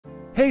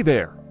Hey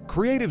there,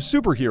 creative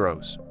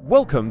superheroes.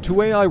 Welcome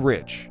to AI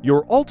Rich,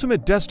 your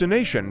ultimate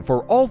destination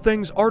for all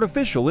things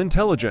artificial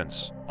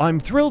intelligence. I'm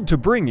thrilled to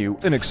bring you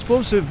an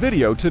explosive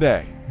video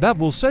today that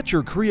will set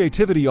your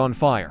creativity on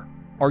fire.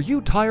 Are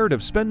you tired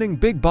of spending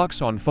big bucks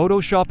on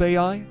Photoshop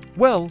AI?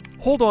 Well,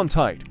 hold on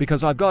tight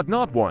because I've got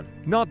not one,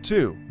 not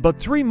two, but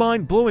three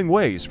mind-blowing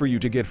ways for you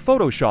to get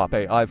Photoshop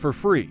AI for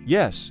free.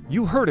 Yes,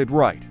 you heard it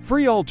right.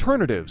 Free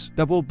alternatives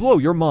that will blow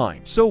your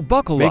mind. So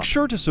buckle up. Make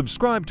sure to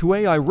subscribe to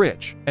AI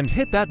Rich and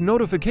hit that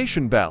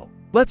notification bell.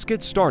 Let's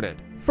get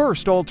started.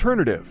 First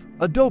alternative,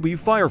 Adobe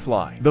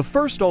Firefly. The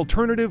first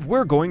alternative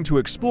we're going to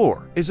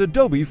explore is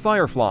Adobe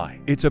Firefly.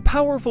 It's a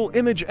powerful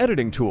image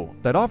editing tool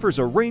that offers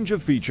a range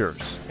of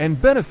features and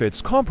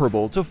benefits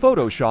comparable to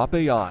Photoshop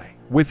AI.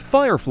 With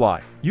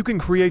Firefly, you can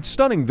create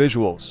stunning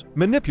visuals,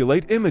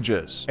 manipulate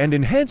images, and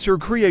enhance your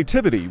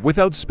creativity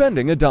without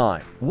spending a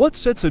dime. What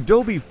sets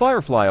Adobe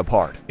Firefly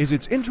apart is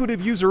its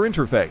intuitive user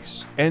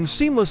interface and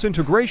seamless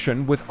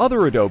integration with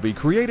other Adobe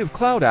Creative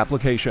Cloud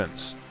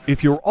applications.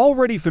 If you're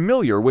already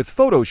familiar with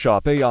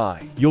Photoshop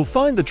AI, you'll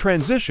find the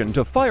transition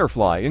to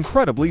Firefly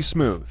incredibly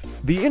smooth.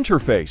 The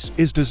interface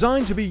is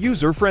designed to be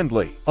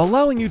user-friendly,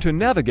 allowing you to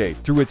navigate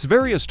through its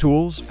various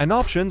tools and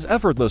options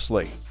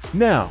effortlessly.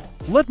 Now,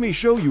 let me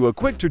show you a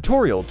quick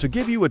tutorial to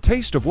give you a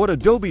taste of what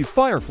Adobe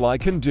Firefly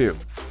can do.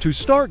 To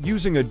start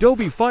using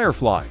Adobe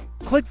Firefly,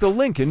 click the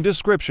link in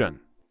description.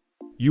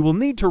 You will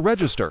need to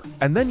register,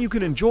 and then you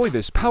can enjoy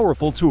this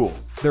powerful tool.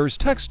 There's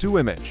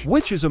text-to-image,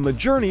 which is a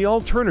Midjourney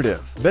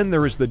alternative. Then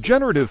there is the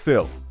Generative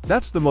Fill.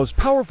 That's the most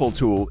powerful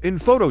tool in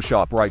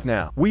Photoshop right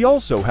now. We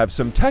also have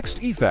some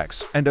text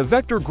effects and a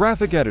vector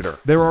graphic editor.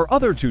 There are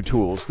other two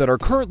tools that are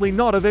currently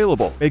not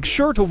available. Make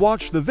sure to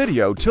watch the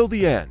video till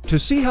the end to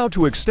see how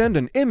to extend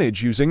an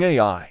image using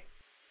AI.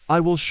 I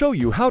will show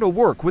you how to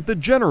work with the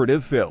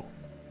Generative Fill.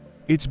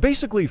 It's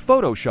basically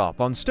Photoshop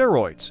on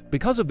steroids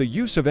because of the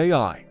use of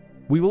AI.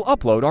 We will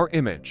upload our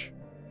image.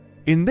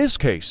 In this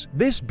case,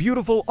 this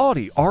beautiful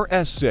Audi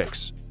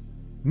RS6.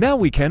 Now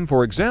we can,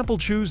 for example,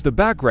 choose the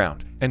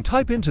background and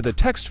type into the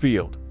text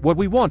field what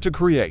we want to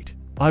create.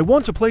 I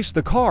want to place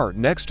the car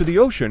next to the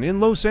ocean in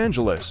Los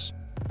Angeles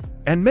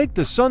and make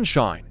the sun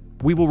shine.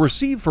 We will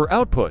receive for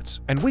outputs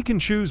and we can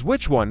choose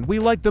which one we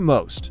like the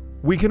most.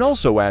 We can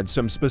also add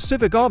some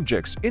specific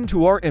objects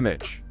into our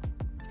image.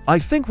 I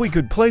think we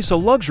could place a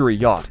luxury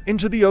yacht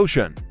into the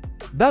ocean.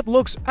 That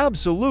looks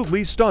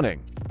absolutely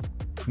stunning.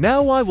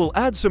 Now I will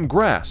add some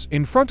grass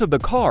in front of the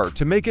car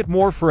to make it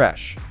more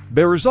fresh.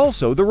 There is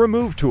also the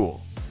Remove tool.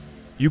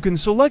 You can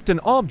select an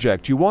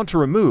object you want to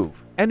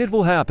remove, and it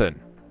will happen.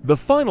 The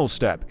final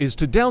step is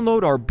to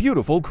download our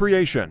beautiful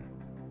creation.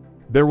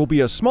 There will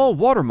be a small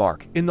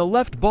watermark in the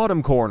left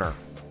bottom corner.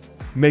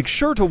 Make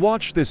sure to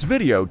watch this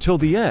video till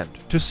the end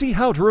to see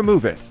how to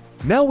remove it.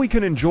 Now we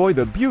can enjoy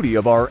the beauty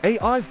of our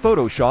AI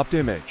photoshopped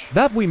image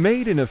that we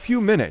made in a few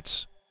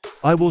minutes.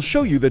 I will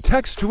show you the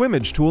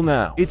text-to-image tool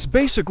now. It's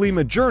basically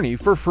Midjourney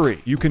for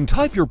free. You can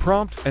type your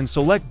prompt and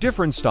select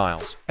different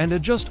styles and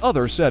adjust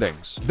other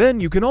settings. Then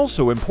you can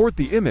also import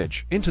the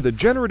image into the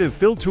Generative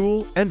Fill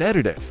tool and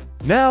edit it.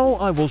 Now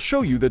I will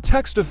show you the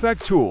text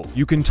effect tool.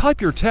 You can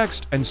type your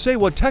text and say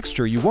what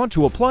texture you want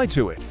to apply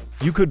to it.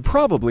 You could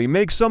probably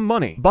make some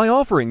money by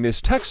offering this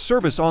text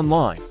service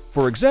online,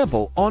 for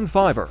example, on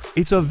Fiverr.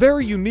 It's a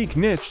very unique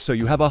niche, so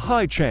you have a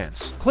high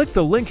chance. Click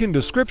the link in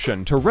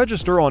description to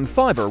register on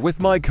Fiverr with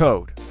my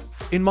code.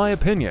 In my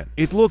opinion,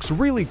 it looks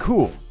really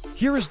cool.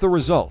 Here is the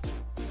result.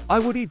 I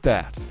would eat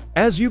that.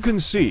 As you can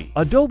see,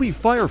 Adobe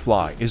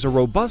Firefly is a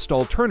robust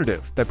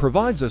alternative that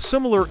provides a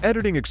similar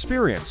editing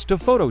experience to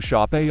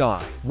Photoshop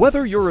AI.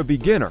 Whether you're a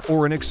beginner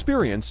or an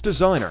experienced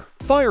designer,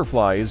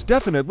 Firefly is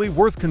definitely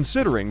worth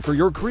considering for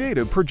your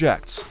creative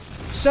projects.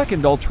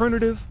 Second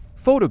alternative,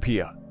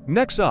 Photopea.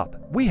 Next up,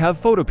 we have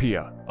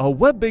Photopea, a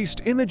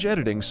web-based image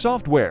editing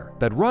software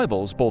that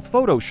rivals both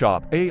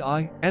Photoshop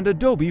AI and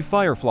Adobe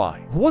Firefly.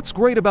 What's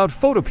great about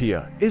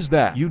Photopea is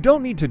that you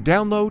don't need to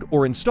download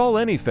or install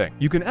anything.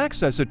 You can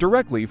access it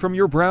directly from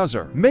your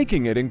browser,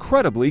 making it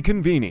incredibly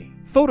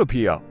convenient.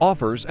 Photopea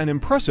offers an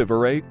impressive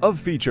array of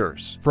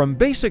features, from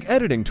basic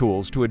editing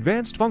tools to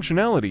advanced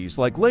functionalities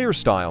like layer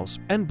styles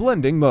and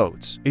blending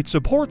modes. It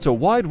supports a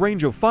wide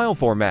range of file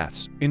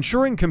formats,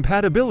 ensuring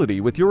compatibility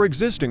with your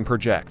existing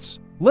projects.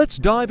 Let's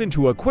dive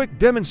into a quick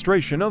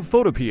demonstration of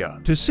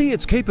Photopea to see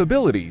its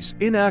capabilities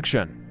in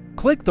action.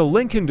 Click the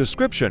link in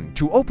description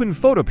to open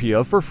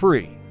Photopea for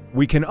free.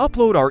 We can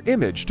upload our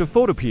image to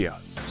Photopea,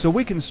 so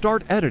we can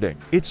start editing.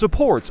 It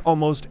supports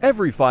almost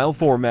every file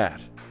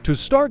format. To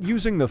start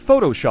using the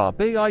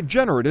Photoshop AI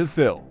Generative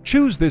Fill,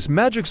 choose this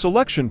magic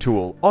selection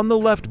tool on the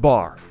left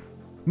bar.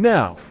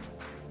 Now,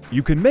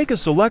 you can make a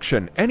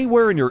selection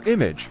anywhere in your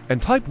image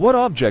and type what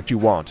object you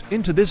want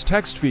into this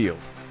text field.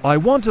 I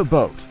want a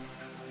boat.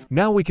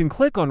 Now we can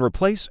click on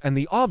Replace and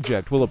the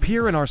object will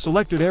appear in our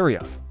selected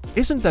area.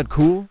 Isn't that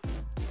cool?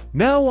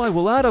 Now I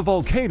will add a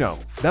volcano.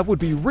 That would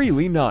be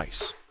really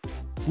nice.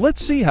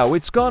 Let's see how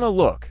it's gonna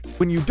look.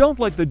 When you don't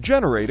like the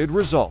generated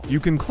result, you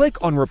can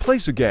click on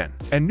Replace again,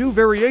 and new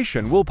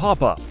variation will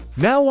pop up.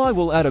 Now I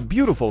will add a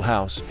beautiful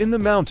house in the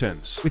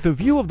mountains with a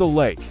view of the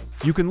lake.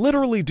 You can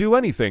literally do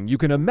anything you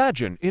can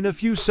imagine in a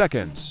few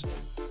seconds.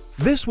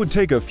 This would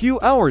take a few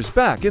hours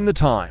back in the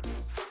time.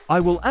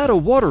 I will add a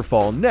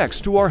waterfall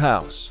next to our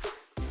house.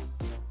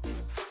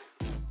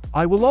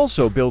 I will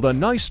also build a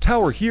nice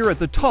tower here at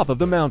the top of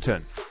the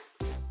mountain.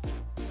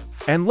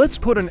 And let's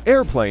put an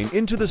airplane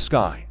into the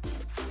sky.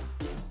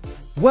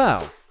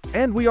 Wow,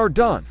 and we are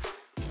done.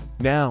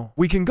 Now,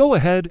 we can go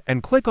ahead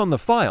and click on the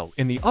file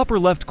in the upper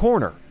left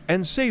corner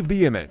and save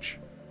the image.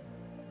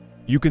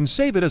 You can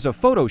save it as a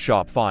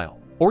Photoshop file,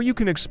 or you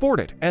can export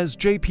it as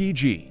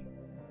JPG,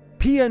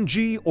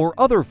 PNG, or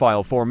other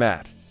file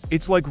format.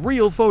 It's like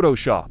real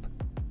Photoshop.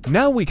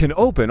 Now we can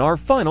open our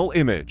final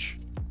image.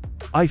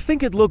 I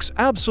think it looks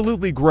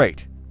absolutely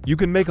great. You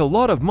can make a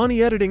lot of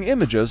money editing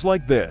images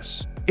like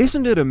this.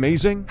 Isn't it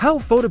amazing how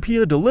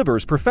Photopea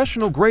delivers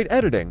professional-grade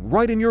editing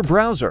right in your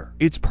browser?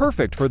 It's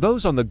perfect for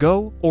those on the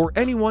go or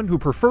anyone who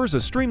prefers a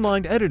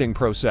streamlined editing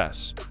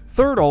process.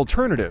 Third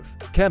alternative,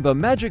 Canva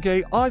Magic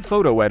AI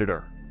Photo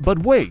Editor. But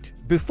wait,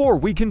 before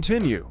we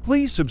continue,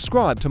 please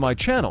subscribe to my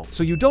channel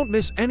so you don't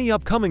miss any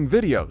upcoming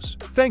videos.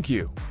 Thank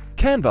you.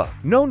 Canva,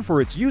 known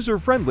for its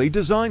user-friendly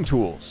design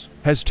tools,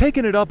 has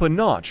taken it up a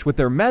notch with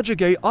their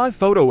Magic AI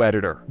Photo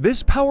Editor.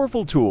 This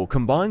powerful tool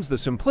combines the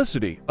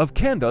simplicity of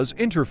Canva's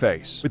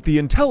interface with the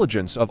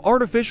intelligence of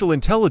artificial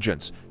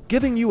intelligence,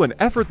 giving you an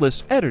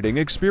effortless editing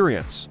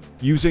experience.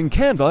 Using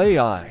Canva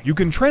AI, you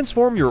can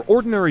transform your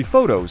ordinary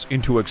photos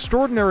into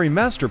extraordinary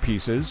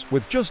masterpieces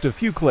with just a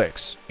few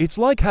clicks. It's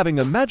like having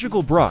a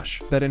magical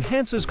brush that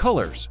enhances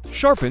colors,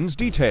 sharpens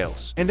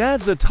details, and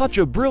adds a touch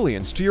of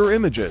brilliance to your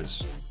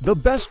images. The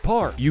best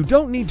part, you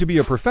don't need to be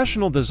a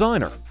professional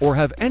designer or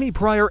have any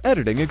prior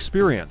editing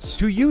experience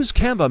to use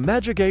Canva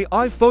Magic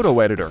AI Photo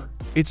Editor.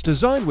 It's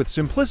designed with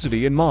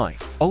simplicity in mind,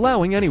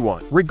 allowing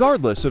anyone,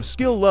 regardless of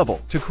skill level,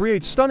 to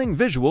create stunning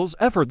visuals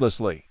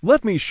effortlessly.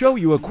 Let me show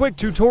you a quick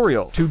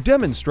tutorial to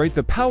demonstrate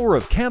the power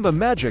of Canva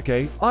Magic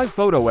AI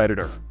Photo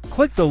Editor.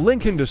 Click the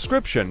link in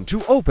description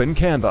to open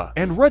Canva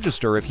and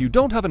register if you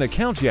don't have an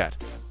account yet.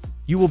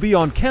 You will be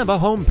on Canva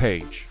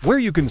homepage, where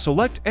you can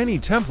select any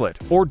template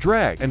or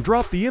drag and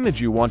drop the image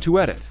you want to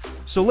edit.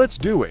 So let's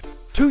do it.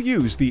 To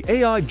use the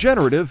AI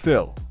Generative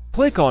Fill,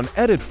 click on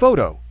Edit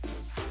Photo,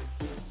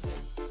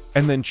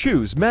 and then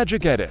choose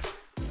Magic Edit.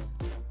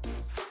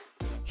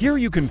 Here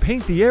you can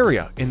paint the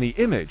area in the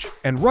image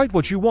and write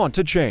what you want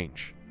to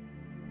change.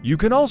 You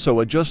can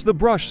also adjust the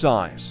brush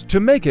size to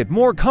make it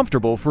more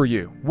comfortable for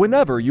you.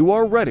 Whenever you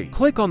are ready,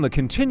 click on the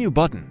Continue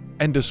button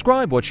and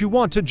describe what you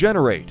want to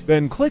generate.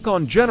 Then click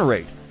on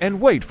Generate and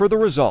wait for the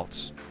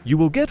results. You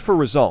will get 4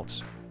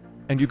 results,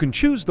 and you can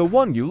choose the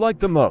one you like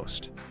the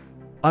most.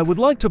 I would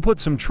like to put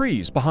some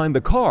trees behind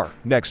the car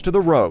next to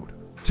the road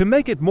to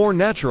make it more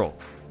natural.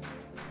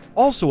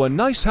 Also, a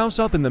nice house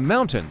up in the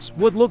mountains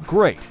would look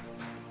great.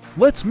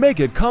 Let's make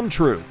it come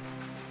true.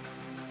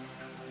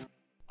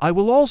 I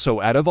will also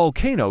add a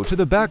volcano to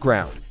the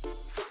background.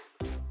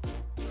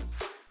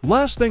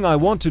 Last thing I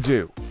want to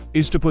do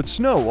is to put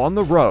snow on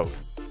the road.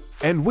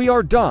 And we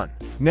are done.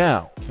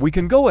 Now, we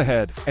can go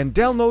ahead and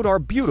download our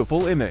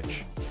beautiful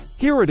image.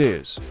 Here it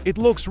is. It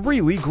looks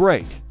really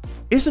great.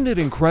 Isn't it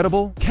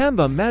incredible?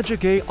 Canva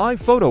Magic AI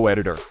Photo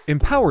Editor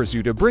empowers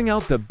you to bring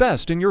out the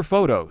best in your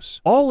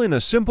photos, all in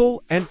a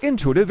simple and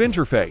intuitive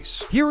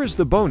interface. Here is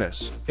the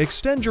bonus.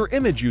 Extend your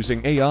image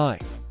using AI.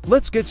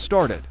 Let's get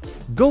started.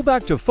 Go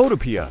back to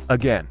Photopea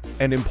again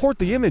and import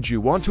the image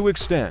you want to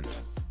extend.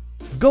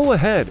 Go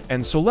ahead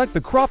and select the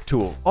crop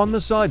tool on the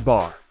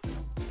sidebar.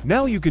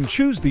 Now you can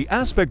choose the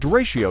aspect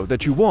ratio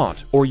that you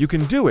want, or you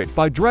can do it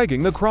by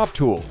dragging the crop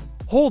tool.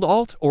 Hold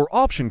Alt or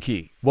Option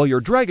key while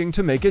you're dragging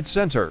to make it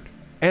centered,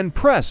 and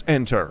press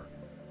Enter.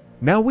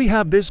 Now we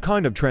have this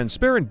kind of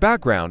transparent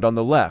background on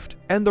the left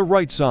and the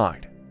right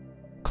side.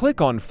 Click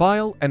on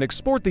File and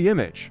export the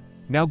image.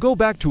 Now go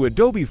back to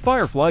Adobe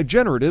Firefly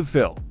Generative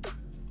Fill.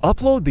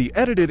 Upload the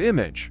edited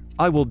image.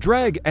 I will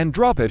drag and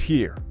drop it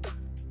here.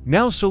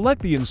 Now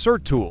select the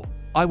Insert tool.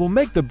 I will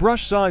make the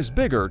brush size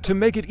bigger to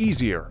make it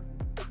easier.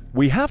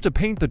 We have to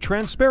paint the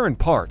transparent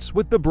parts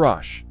with the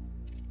brush.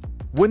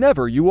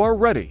 Whenever you are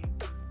ready,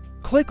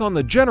 click on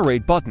the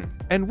Generate button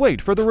and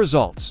wait for the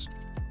results.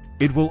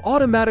 It will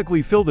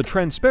automatically fill the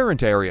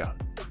transparent area.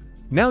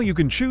 Now you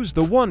can choose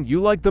the one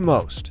you like the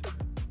most.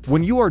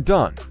 When you are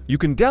done, you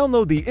can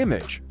download the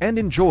image and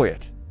enjoy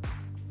it.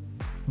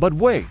 But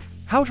wait,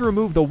 how to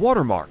remove the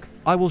watermark?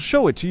 I will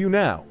show it to you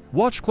now.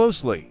 Watch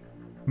closely.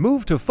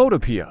 Move to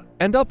Photopea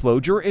and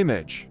upload your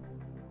image.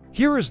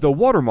 Here is the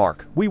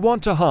watermark we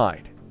want to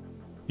hide.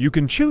 You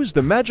can choose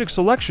the Magic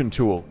Selection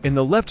tool in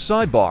the left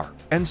sidebar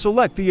and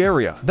select the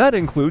area that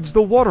includes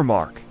the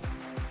watermark.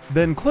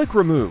 Then click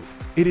Remove.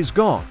 It is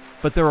gone,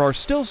 but there are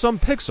still some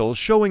pixels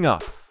showing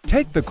up.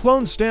 Take the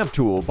Clone Stamp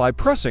tool by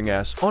pressing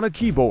S on a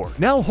keyboard.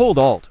 Now hold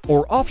Alt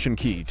or Option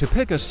key to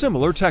pick a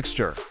similar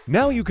texture.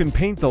 Now you can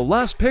paint the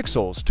last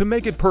pixels to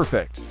make it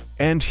perfect.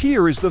 And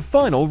here is the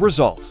final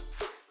result.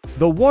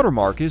 The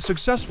watermark is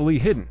successfully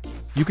hidden.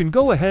 You can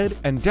go ahead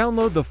and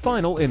download the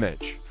final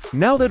image.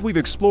 Now that we've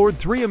explored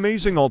 3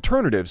 amazing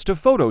alternatives to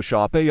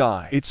Photoshop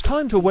AI, it's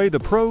time to weigh the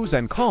pros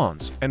and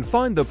cons and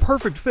find the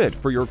perfect fit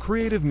for your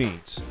creative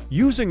needs.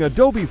 Using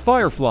Adobe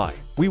Firefly,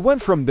 we went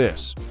from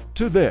this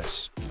to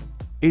this.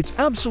 It's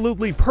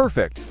absolutely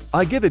perfect.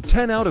 I give it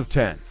 10 out of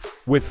 10.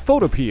 With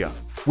Photopea,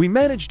 we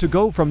managed to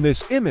go from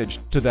this image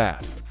to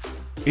that.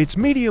 It's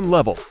medium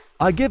level.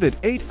 I give it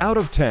 8 out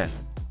of 10.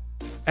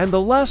 And the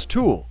last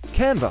tool,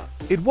 Canva,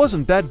 it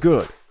wasn't that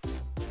good.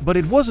 But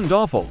it wasn't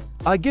awful.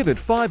 I give it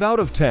 5 out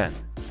of 10.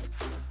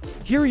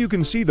 Here you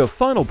can see the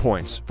final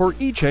points for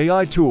each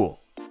AI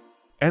tool.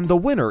 And the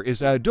winner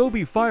is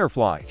Adobe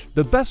Firefly.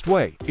 The best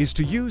way is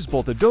to use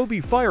both Adobe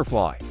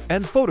Firefly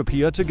and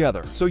Photopea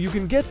together so you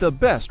can get the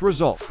best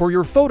result for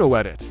your photo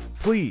edit.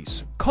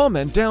 Please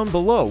comment down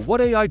below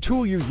what AI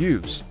tool you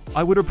use.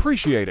 I would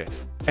appreciate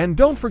it. And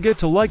don't forget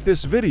to like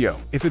this video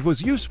if it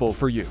was useful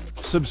for you.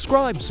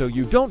 Subscribe so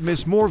you don't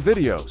miss more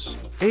videos.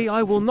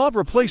 AI will not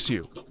replace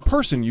you.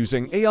 Person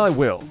using AI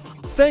will.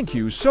 Thank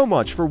you so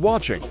much for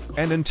watching,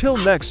 and until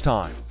next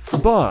time,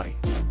 bye.